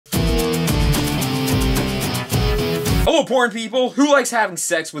Hello porn people! Who likes having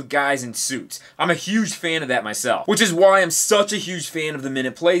sex with guys in suits? I'm a huge fan of that myself, which is why I'm such a huge fan of the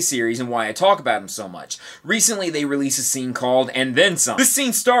Minute Play series and why I talk about them so much. Recently they released a scene called And Then Some. This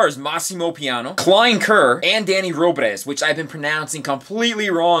scene stars Massimo Piano, Klein Kerr, and Danny Robles, which I've been pronouncing completely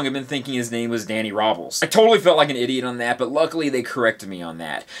wrong. I've been thinking his name was Danny Robles. I totally felt like an idiot on that, but luckily they corrected me on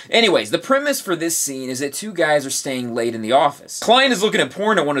that. Anyways, the premise for this scene is that two guys are staying late in the office. Klein is looking at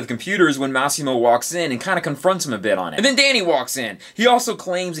porn at one of the computers when Massimo walks in and kind of confronts him a bit on it. And then Danny walks in. He also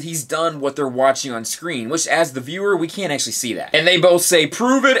claims that he's done what they're watching on screen, which as the viewer, we can't actually see that. And they both say,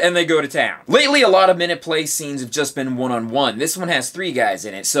 prove it, and they go to town. Lately, a lot of Minute Play scenes have just been one-on-one. This one has 3 guys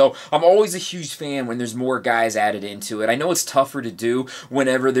in it, so I'm always a huge fan when there's more guys added into it. I know it's tougher to do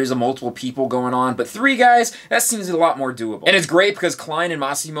whenever there's multiple people going on, but 3 guys, that seems a lot more doable. And it's great because Klein and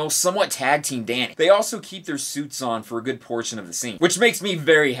Massimo somewhat tag team Danny. They also keep their suits on for a good portion of the scene, which makes me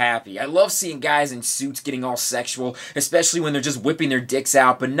very happy. I love seeing guys in suits getting all sexual, especially when they're just whipping their dicks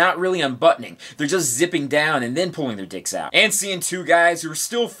out, but not really unbuttoning. They're just zipping down and then pulling their dicks out. And seeing 2 guys who are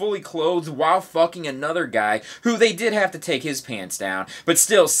still fully clothed while fucking another guy who they did have to take his pants down, but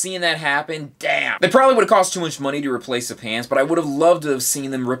still, seeing that happen, damn. They probably would have cost too much money to replace the pants, but I would have loved to have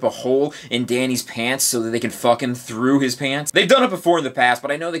seen them rip a hole in Danny's pants so that they can fuck him through his pants. They've done it before in the past,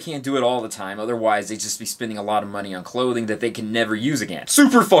 but I know they can't do it all the time, otherwise they'd just be spending a lot of money on clothing that they can never use again.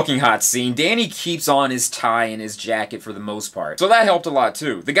 Super fucking hot scene. Danny keeps on his tie and his jacket for the most part, so that helped a lot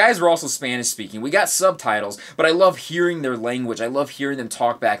too. The guys were also Spanish speaking. We got subtitles, but I love hearing their language. I love hearing them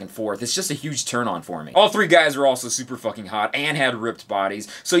talk back and forth. It's just a huge turn on for me. All 3 guys were also super fucking hot and had ripped bodies,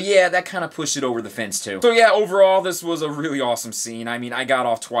 so yeah, that kind of pushed it over the fence too. So yeah, overall, this was a really awesome scene. I mean, I got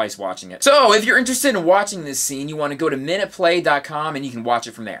off twice watching it. So if you're interested in watching this scene, you want to go to minuteplay.com and you can watch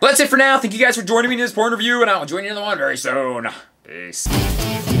it from there. But that's it for now. Thank you guys for joining me in this porn review, and I'll join you in another one very soon. Peace.